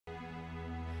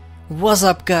What's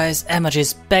up guys, Emargy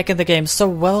is back in the game, so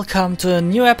welcome to a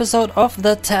new episode of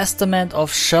the Testament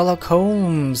of Sherlock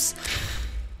Holmes.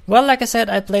 Well, like I said,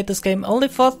 I played this game only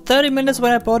for 30 minutes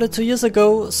when I bought it 2 years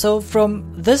ago, so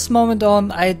from this moment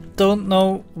on I don't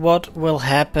know what will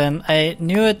happen. I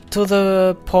knew it to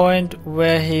the point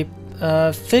where he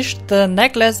fished the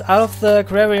necklace out of the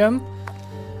aquarium,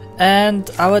 and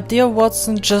our dear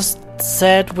Watson just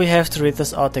said we have to read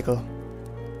this article.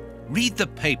 Read the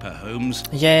paper, Holmes.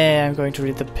 Yeah, I'm going to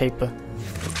read the paper.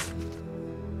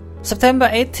 September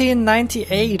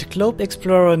 1898, Globe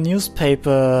Explorer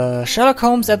newspaper. Sherlock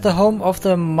Holmes at the home of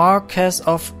the Marquess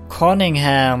of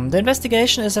Conyngham. The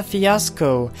investigation is a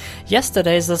fiasco.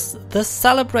 Yesterday, the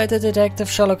celebrated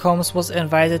detective Sherlock Holmes was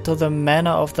invited to the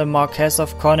manor of the Marquess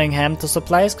of Conyngham to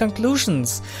supply his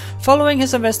conclusions, following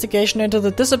his investigation into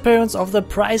the disappearance of the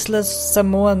priceless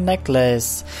Samoan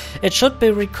necklace. It should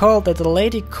be recalled that the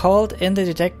lady called in the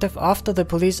detective after the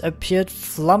police appeared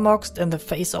flummoxed in the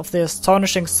face of the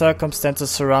astonishing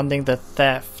circumstances surrounding the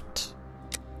theft.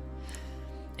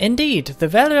 Indeed, the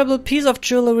valuable piece of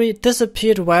jewelry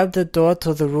disappeared while the door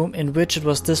to the room in which it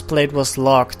was displayed was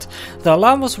locked. The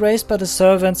alarm was raised by the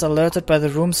servants, alerted by the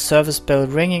room's service bell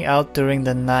ringing out during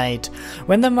the night.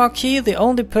 When the Marquis, the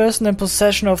only person in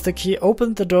possession of the key,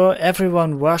 opened the door,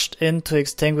 everyone rushed in to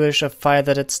extinguish a fire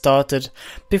that had started,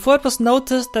 before it was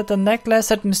noticed that the necklace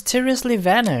had mysteriously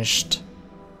vanished.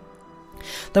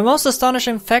 The most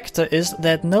astonishing factor is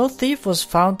that no thief was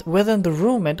found within the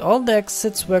room and all the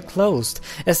exits were closed.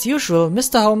 As usual,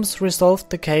 Mr. Holmes resolved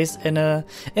the case in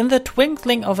the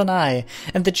twinkling of an eye,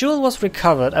 and the jewel was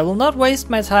recovered. I will not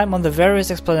waste my time on the various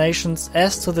explanations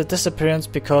as to the disappearance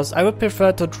because I would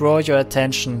prefer to draw your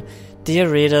attention, dear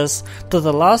readers, to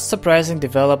the last surprising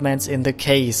developments in the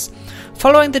case.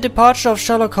 Following the departure of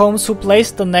Sherlock Holmes, who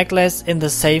placed the necklace in the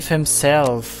safe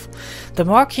himself, the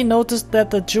Marquis noticed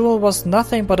that the jewel was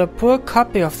nothing but a poor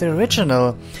copy of the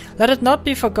original. Let it not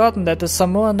be forgotten that the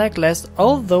Samoan necklace,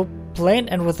 although plain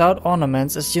and without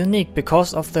ornaments, is unique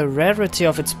because of the rarity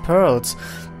of its pearls.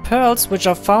 Pearls which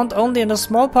are found only in a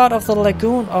small part of the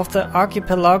lagoon of the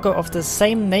archipelago of the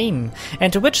same name,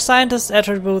 and to which scientists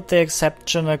attribute the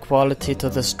exceptional quality to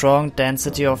the strong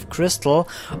density of crystal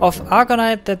of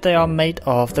argonite that they are made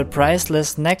of. The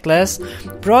priceless necklace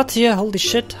brought here, holy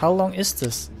shit, how long is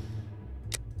this?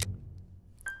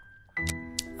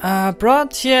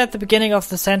 Brought here at the beginning of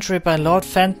the century by Lord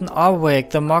Fenton Arwick,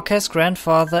 the Marquess'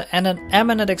 grandfather and an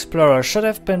eminent explorer, should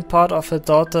have been part of her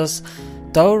daughter's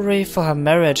dowry for her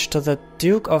marriage to the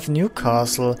Duke of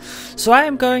Newcastle. So I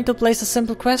am going to place a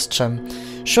simple question.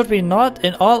 Should we not,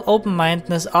 in all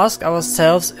open-mindedness, ask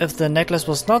ourselves if the necklace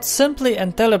was not simply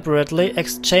and deliberately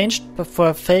exchanged for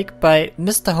a fake by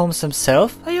Mr. Holmes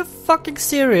himself? Are you fucking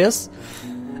serious?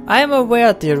 I am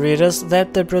aware, dear readers,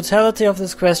 that the brutality of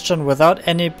this question without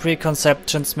any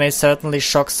preconceptions may certainly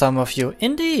shock some of you.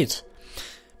 Indeed.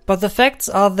 But the facts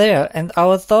are there, and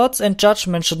our thoughts and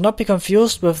judgment should not be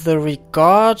confused with the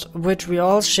regard which we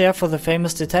all share for the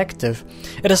famous detective.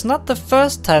 It is not the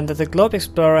first time that the Globe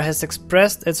Explorer has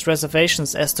expressed its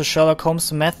reservations as to Sherlock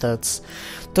Holmes' methods.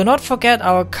 Do not forget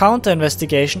our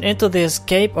counter-investigation into the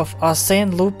escape of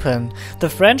Arsène Lupin, the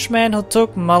Frenchman who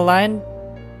took malign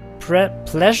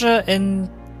pleasure in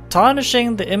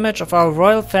tarnishing the image of our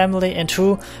royal family and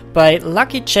who, by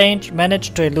lucky change,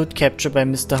 managed to elude capture by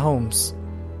Mr. Holmes.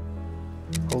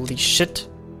 Holy shit.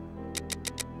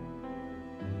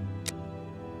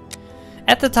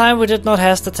 At the time, we did not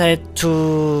hesitate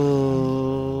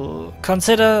to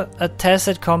consider a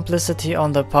tacit complicity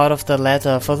on the part of the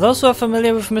latter. For those who are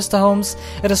familiar with Mr. Holmes,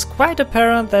 it is quite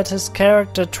apparent that his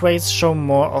character traits show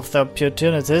more of the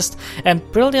opportunist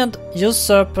and brilliant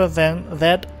usurper than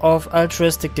that of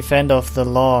altruistic defender of the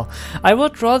law. I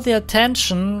would draw the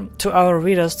attention to our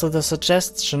readers to the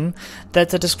suggestion that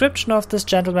the description of this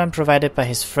gentleman provided by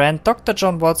his friend Dr.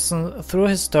 John Watson through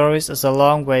his stories is a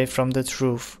long way from the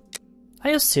truth.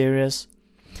 Are you serious?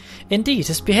 Indeed,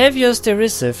 his behavior is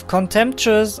derisive,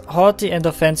 contemptuous, haughty and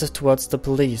offensive towards the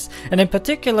police, and in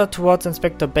particular towards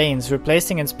Inspector Baines,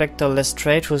 replacing Inspector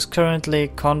Lestrade, who is currently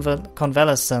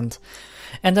convalescent,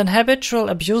 and an habitual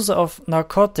abuser of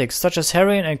narcotics such as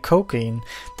heroin and cocaine.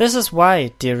 This is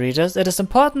why, dear readers, it is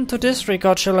important to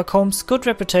disregard Sherlock Holmes' good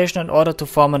reputation in order to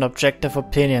form an objective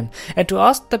opinion, and to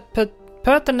ask the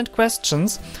pertinent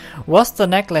questions. Was the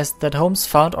necklace that Holmes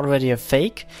found already a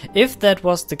fake? If that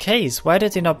was the case, why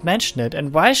did he not mention it,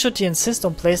 and why should he insist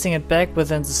on placing it back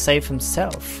within the safe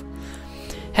himself?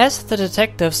 Has the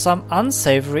detective some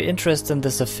unsavory interest in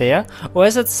this affair, or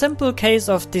is it a simple case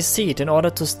of deceit in order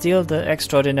to steal the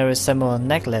extraordinary Samuel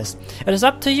necklace? It is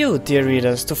up to you, dear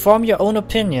readers, to form your own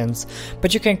opinions,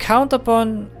 but you can count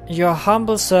upon your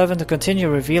humble servant to continue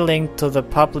revealing to the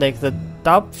public the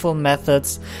doubtful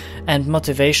methods and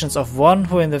motivations of one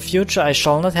who in the future I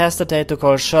shall not hesitate to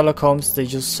call Sherlock Holmes the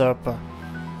usurper.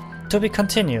 To be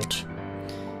continued.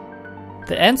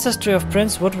 The ancestry of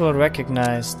Prince Woodville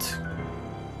recognized.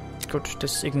 Gut,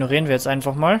 das ignorieren wir jetzt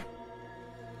einfach mal.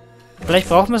 Vielleicht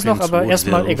brauchen wir es noch, aber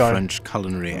erstmal egal. French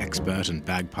culinary expert and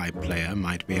bagpipe player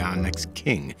might be our next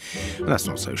king. That's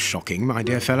not so shocking, my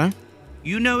dear fellow.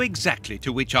 You know exactly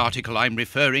to which article I'm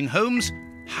referring, Holmes.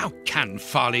 How can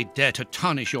Farley dare to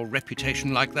tarnish your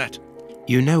reputation like that?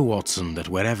 You know, Watson, that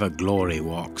wherever glory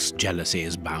walks, jealousy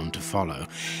is bound to follow.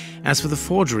 As for the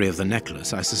forgery of the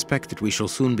necklace, I suspect that we shall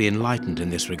soon be enlightened in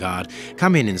this regard.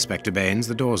 Come in, Inspector Baines,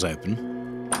 the door's open.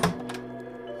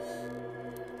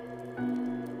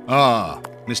 Ah,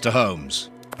 Mr. Holmes.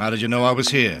 How did you know I was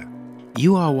here?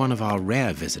 You are one of our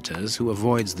rare visitors who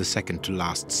avoids the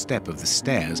second-to-last step of the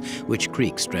stairs, which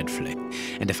creaks dreadfully.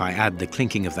 And if I add the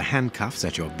clinking of the handcuffs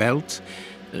at your belt,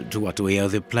 to what do we owe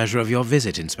the pleasure of your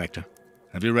visit, Inspector?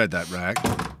 Have you read that rag?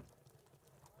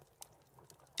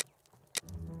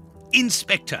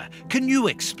 Inspector, can you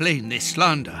explain this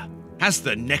slander? Has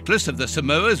the necklace of the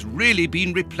Samoas really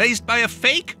been replaced by a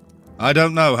fake? I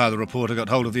don't know how the reporter got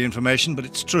hold of the information, but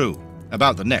it's true.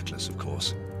 About the necklace, of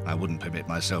course. I wouldn't permit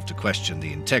myself to question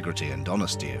the integrity and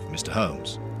honesty of Mr.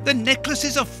 Holmes. The necklace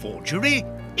is a forgery?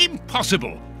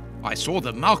 Impossible! I saw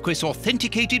the Marquis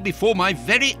authenticated before my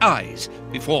very eyes,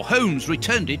 before Holmes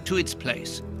returned it to its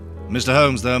place. Mr.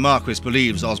 Holmes, the Marquis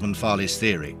believes Osmond Farley's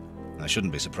theory. I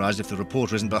shouldn't be surprised if the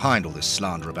reporter isn't behind all this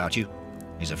slander about you.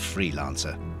 He's a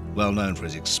freelancer, well known for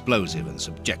his explosive and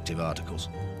subjective articles.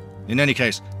 In any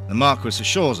case, the Marquis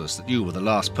assures us that you were the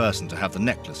last person to have the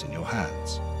necklace in your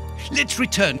hands. Let's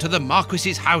return to the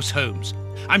Marquis's house, Holmes.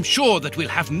 I'm sure that we'll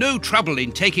have no trouble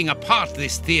in taking apart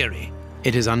this theory.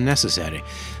 It is unnecessary.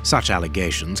 Such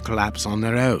allegations collapse on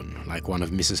their own, like one of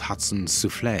Mrs. Hudson's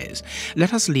soufflés.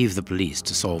 Let us leave the police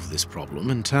to solve this problem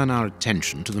and turn our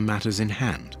attention to the matters in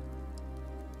hand.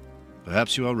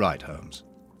 Perhaps you are right, Holmes.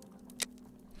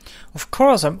 Of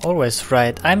course I'm always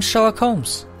right. I'm Sherlock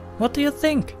Holmes. What do you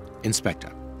think?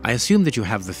 Inspector, I assume that you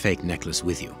have the fake necklace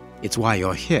with you. It's why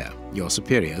you're here. Your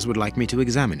superiors would like me to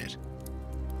examine it.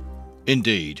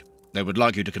 Indeed. They would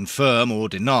like you to confirm or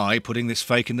deny putting this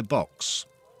fake in the box.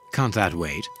 Can't that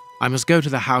wait? I must go to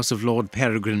the house of Lord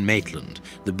Peregrine Maitland,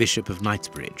 the Bishop of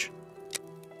Knightsbridge.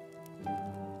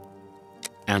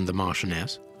 And the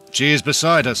Marchioness? She is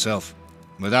beside herself.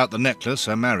 Without the necklace,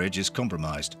 her marriage is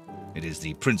compromised. It is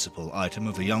the principal item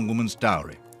of the young woman's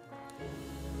dowry.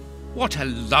 What a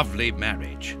lovely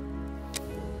marriage.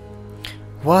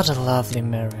 What a lovely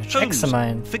marriage. Holmes,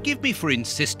 Examine. forgive me for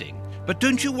insisting, but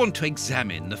don't you want to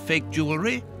examine the fake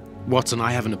jewellery? Watson,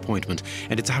 I have an appointment,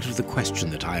 and it's out of the question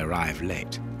that I arrive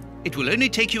late. It will only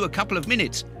take you a couple of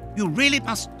minutes. You really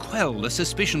must quell the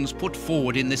suspicions put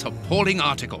forward in this appalling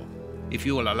article. If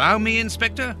you will allow me,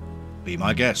 Inspector? Be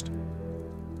my guest.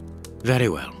 Very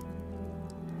well.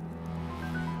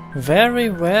 Very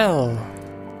well.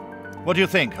 What do you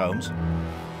think, Holmes?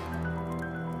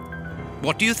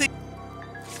 What do you think?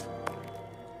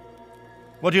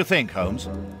 What do you think, Holmes?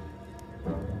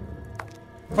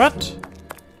 What?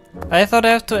 I thought I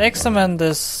have to examine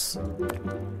this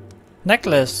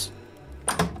necklace.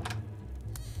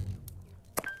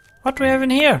 What do we have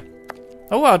in here?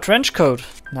 Oh, our trench coat.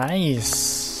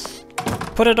 Nice.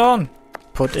 Put it on.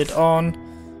 Put it on.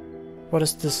 What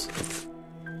is this?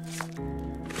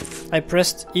 I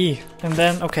pressed E. And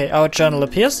then, okay, our journal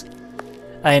appears.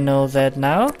 I know that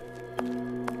now.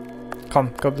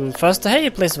 Come, go a little faster. Hey, he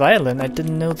plays violin. I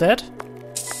didn't know that.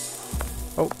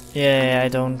 Oh, yeah, I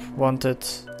don't want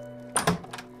it.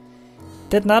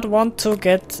 Did not want to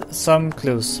get some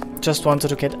clues. Just wanted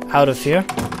to get out of here.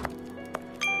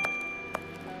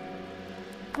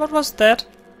 What was that?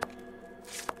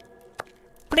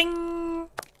 Bling!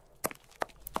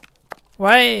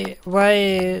 Why?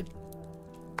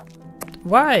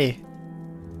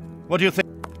 What do you think?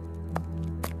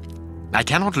 I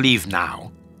cannot leave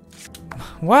now.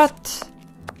 What?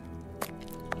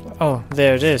 Oh,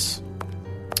 there it is.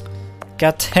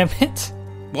 God damn it.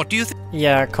 What do you think?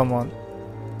 Yeah, come on.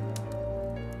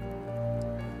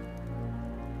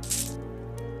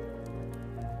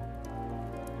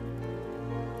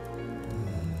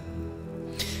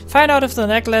 Find out if the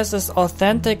necklace is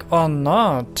authentic or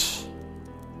not.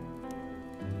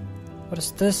 What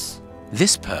is this?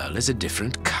 This pearl is a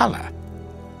different color.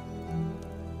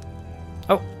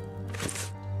 Oh.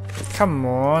 Come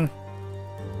on.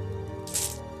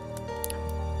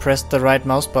 Press the right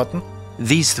mouse button.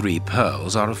 These 3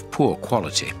 pearls are of poor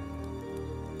quality.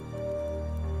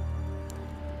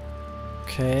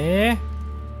 Okay.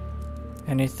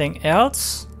 Anything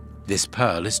else? This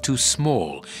pearl is too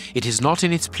small. It is not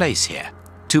in its place here.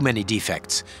 Too many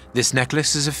defects. This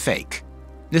necklace is a fake.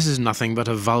 This is nothing but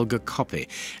a vulgar copy,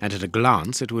 and at a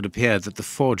glance it would appear that the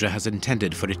forger has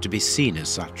intended for it to be seen as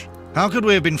such. How could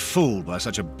we have been fooled by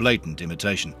such a blatant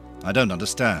imitation? I don't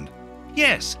understand.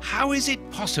 Yes, how is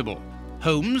it possible?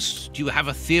 Holmes, do you have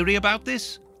a theory about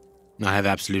this? I have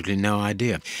absolutely no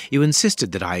idea. You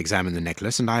insisted that I examine the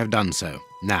necklace, and I have done so.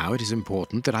 Now it is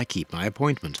important that I keep my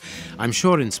appointment. I'm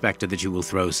sure, Inspector, that you will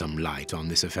throw some light on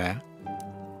this affair.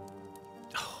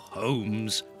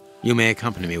 Holmes. You may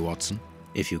accompany me, Watson,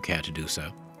 if you care to do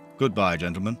so. Goodbye,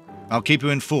 gentlemen. I'll keep you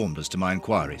informed as to my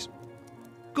inquiries.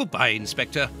 Goodbye,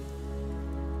 Inspector.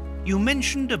 You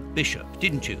mentioned a bishop,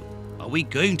 didn't you? Are we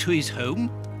going to his home?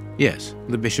 Yes,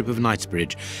 the Bishop of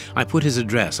Knightsbridge. I put his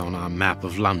address on our map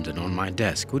of London on my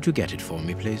desk. Would you get it for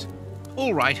me, please?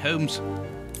 All right, Holmes.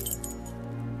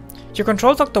 You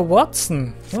control Dr.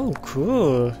 Watson. Oh,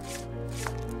 cool.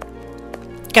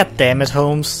 God damn it,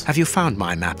 Holmes. Have you found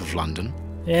my map of London?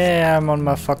 Yeah, I'm on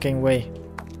my fucking way.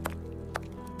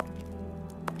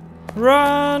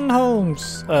 Run,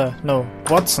 Holmes. No,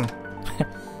 Watson.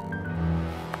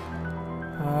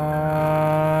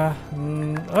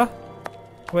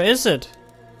 Where is it?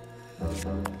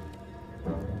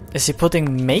 Is he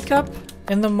putting makeup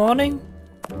in the morning?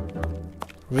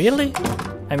 Really?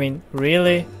 I mean,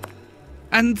 really?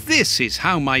 And this is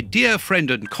how my dear friend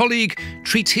and colleague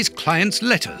treats his clients'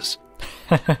 letters.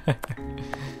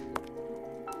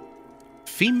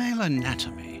 Female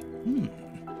anatomy.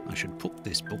 I should put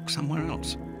this book somewhere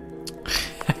else.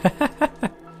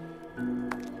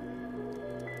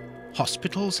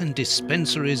 Hospitals and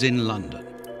dispensaries in London.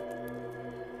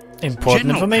 Important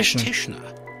General information.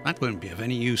 Practitioner. That won't be of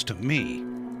any use to me.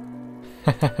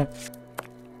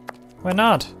 Why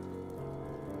not?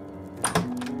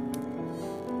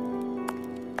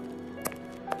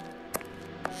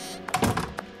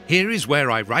 Here is where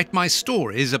I write my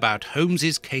stories about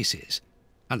Holmes's cases.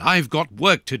 And I've got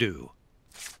work to do.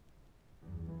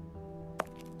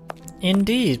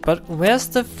 Indeed, but where's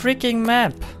the freaking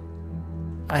map?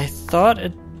 I thought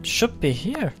it should be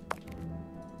here.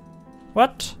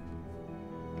 What?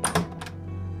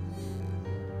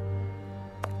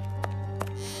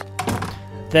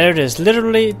 There it is,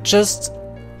 literally just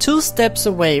 2 steps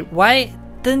away. Why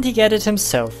didn't he get it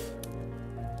himself?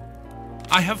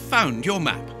 I have found your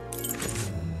map.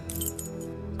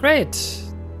 Great.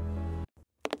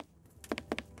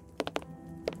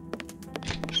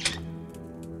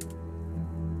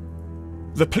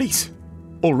 The police?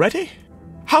 Already?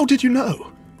 How did you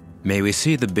know? May we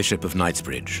see the Bishop of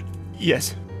Knightsbridge?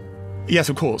 Yes. Yes,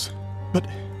 of course. But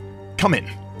come in.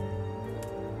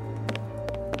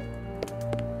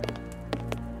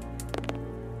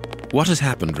 What has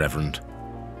happened, Reverend?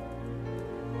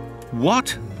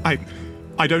 What? I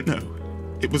don't know.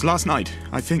 It was last night,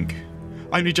 I think.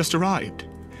 I only just arrived,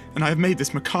 and I have made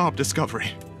this macabre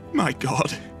discovery. My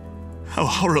God. How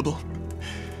horrible.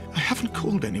 I haven't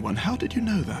called anyone. How did you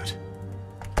know that?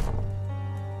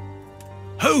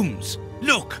 Holmes,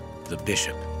 look! The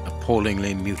Bishop,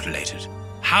 appallingly mutilated.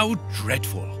 How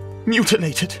dreadful.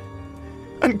 Mutilated.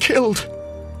 And killed.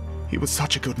 He was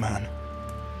such a good man.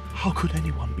 How could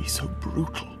anyone be so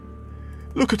brutal?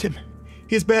 Look at him.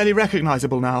 He is barely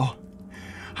recognizable now.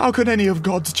 How could any of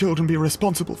God's children be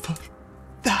responsible for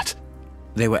that?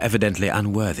 They were evidently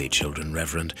unworthy children,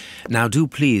 Reverend. Now do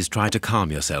please try to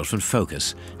calm yourself and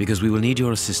focus, because we will need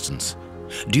your assistance.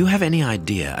 Do you have any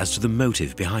idea as to the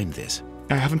motive behind this?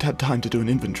 I haven't had time to do an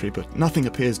inventory, but nothing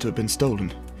appears to have been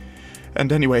stolen.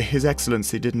 And anyway, His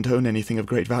Excellency didn't own anything of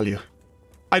great value.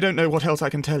 I don't know what else I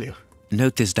can tell you.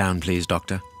 Note this down, please,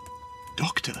 Doctor.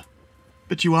 Doctor?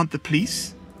 But you aren't the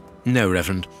police? No,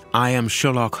 Reverend. I am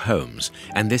Sherlock Holmes,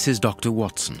 and this is Dr.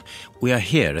 Watson. We are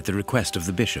here at the request of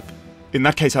the Bishop. In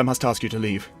that case, I must ask you to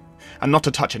leave, and not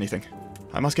to touch anything.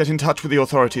 I must get in touch with the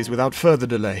authorities without further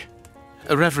delay.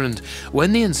 Reverend,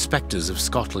 when the inspectors of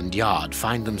Scotland Yard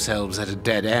find themselves at a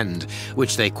dead end,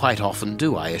 which they quite often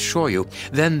do, I assure you,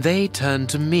 then they turn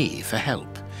to me for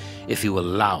help. If you will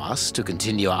allow us to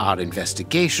continue our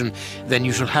investigation, then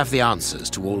you shall have the answers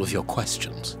to all of your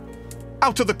questions.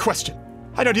 Out of the question!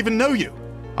 I don't even know you!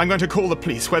 I'm going to call the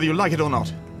police, whether you like it or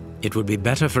not. It would be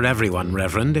better for everyone,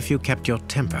 Reverend, if you kept your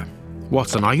temper.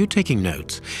 Watson, are you taking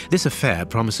notes? This affair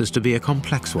promises to be a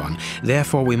complex one,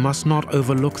 therefore we must not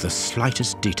overlook the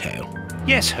slightest detail.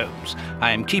 Yes, Holmes,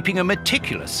 I am keeping a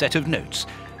meticulous set of notes.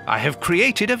 I have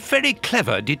created a very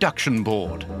clever deduction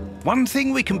board. One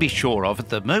thing we can be sure of at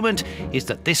the moment is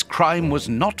that this crime was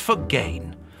not for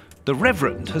gain. The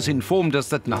Reverend has informed us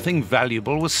that nothing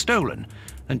valuable was stolen,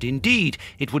 and indeed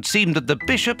it would seem that the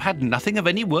Bishop had nothing of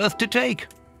any worth to take.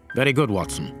 Very good,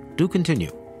 Watson. Do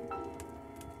continue.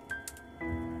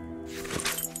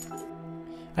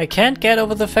 I can't get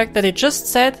over the fact that he just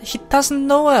said he doesn't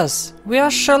know us. We are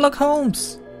Sherlock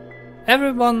Holmes.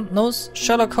 Everyone knows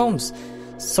Sherlock Holmes.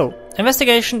 So,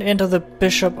 investigation into the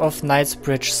Bishop of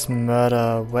Knightsbridge's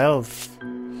murder wealth.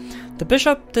 The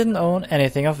Bishop didn't own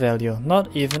anything of value,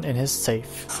 not even in his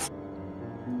safe.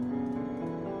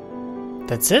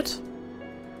 That's it?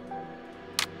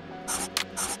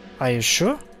 Are you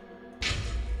sure?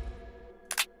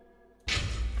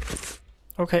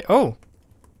 Okay, oh.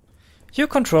 You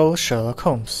control Sherlock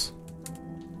Holmes.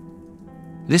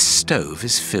 This stove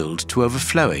is filled to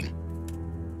overflowing.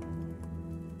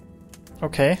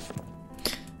 Okay.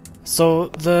 So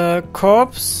the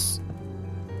corpse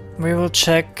we will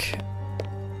check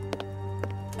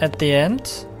at the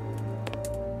end.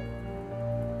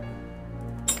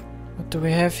 What do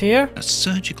we have here? A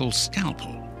surgical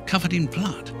scalpel covered in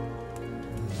blood.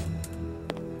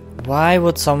 Why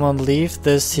would someone leave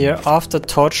this here after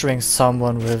torturing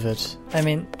someone with it? I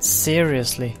mean,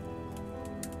 seriously.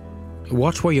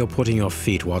 Watch where you're putting your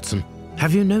feet, Watson.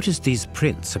 Have you noticed these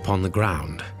prints upon the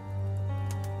ground?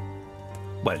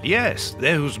 Well, yes,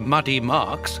 those muddy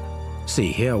marks.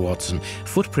 See here, Watson,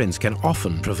 footprints can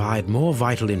often provide more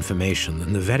vital information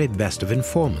than the very best of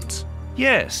informants.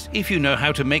 Yes, if you know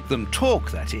how to make them talk,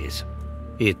 that is.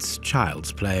 It's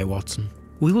child's play, Watson.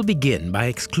 We will begin by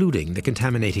excluding the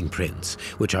contaminating prints,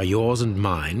 which are yours and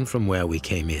mine from where we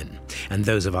came in, and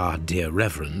those of our dear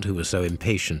Reverend who was so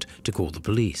impatient to call the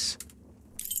police.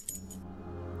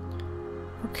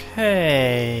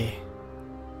 Okay.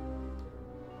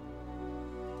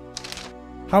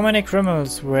 How many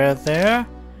criminals were there?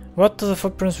 What do the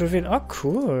footprints reveal? Oh,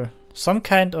 cool. Some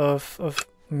kind of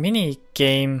mini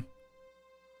game.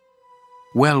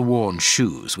 Well-worn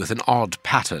shoes with an odd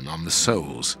pattern on the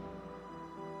soles.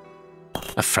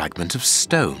 A fragment of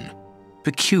stone.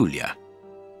 Peculiar.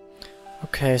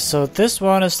 Okay, so this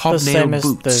one is the same as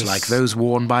boots this. like those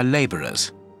worn by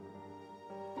labourers.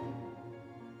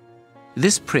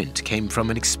 This print came from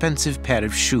an expensive pair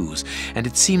of shoes, and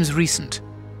it seems recent.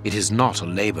 It is not a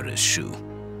labourer's shoe.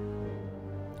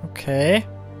 Okay.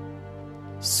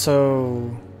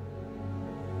 So...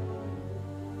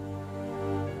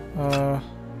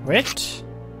 wait.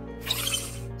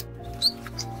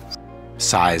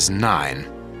 Size 9.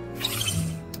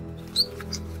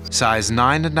 Size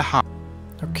 9.5.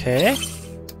 Okay.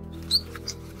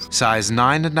 Size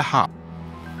 9.5.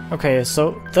 Okay,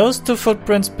 so those two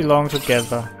footprints belong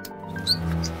together.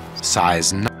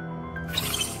 Size 9.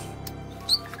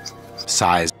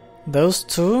 Size. Those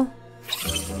two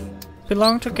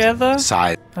belong together.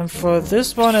 Size. And for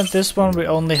this one and this one we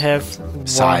only have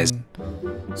Size.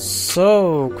 one.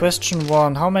 So, question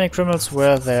 1. How many criminals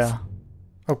were there?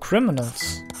 Oh,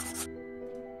 criminals.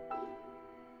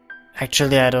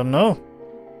 Actually, I don't know.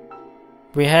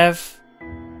 We have...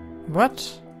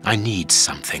 What? I need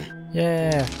something.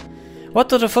 Yeah. What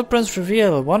do the footprints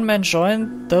reveal? One man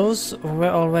joined those who were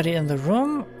already in the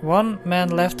room. One man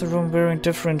left the room wearing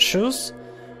different shoes.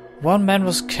 One man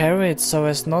was carried so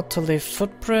as not to leave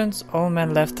footprints. All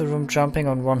men left the room jumping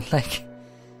on one leg.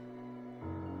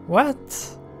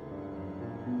 What?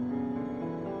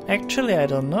 Actually, I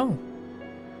don't know.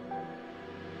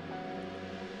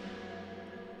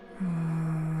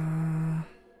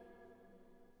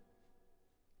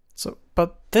 So,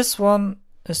 but this one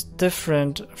is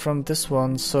different from this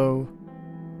one, so...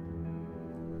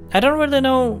 I don't really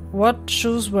know what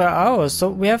shoes were ours. So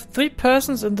we have 3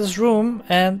 persons in this room,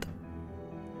 and...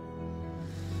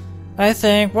 I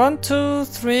think 1, 2,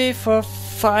 3, 4,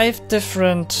 5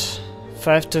 different...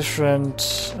 5 different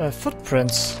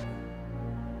footprints.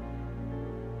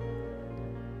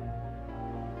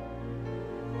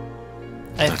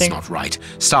 That's not right.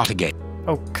 Start again.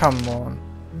 Oh, come on.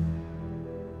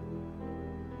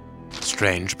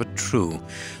 Strange but true.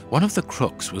 One of the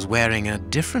crooks was wearing a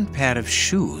different pair of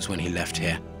shoes when he left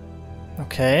here.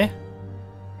 Okay.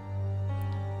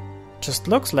 Just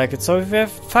looks like it. So if we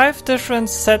have 5 different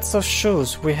sets of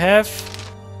shoes, we have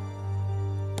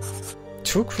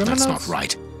 2 criminals? That's not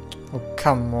right. Oh,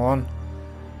 come on.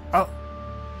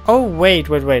 Oh, wait.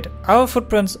 Our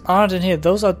footprints aren't in here.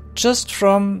 Those are just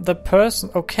from the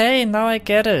person. Okay, now I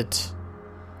get it.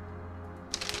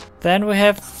 Then we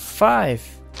have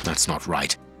 5. That's not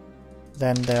right.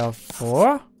 Then there are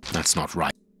 4. That's not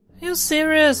right. You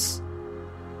serious?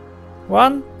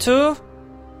 1, 2,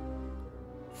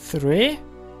 3,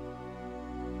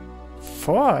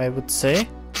 4, I would say.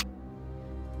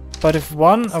 But if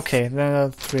 1, okay,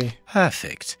 then 3.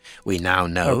 Perfect. We now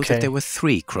know that there were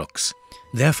 3 crooks.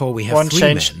 Therefore, we have One 3 men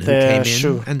changed who their came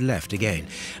shoe. in and left again.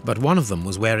 But one of them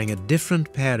was wearing a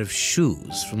different pair of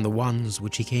shoes from the ones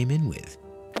which he came in with.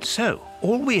 So,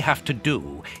 all we have to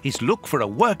do is look for a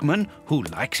workman who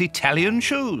likes Italian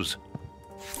shoes.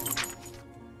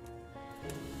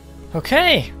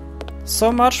 Okay,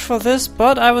 so much for this,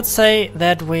 but I would say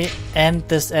that we end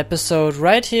this episode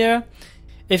right here.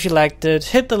 If you liked it,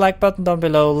 hit the like button down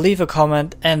below, leave a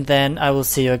comment, and then I will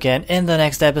see you again in the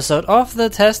next episode of The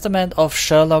Testament of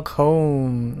Sherlock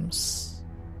Holmes.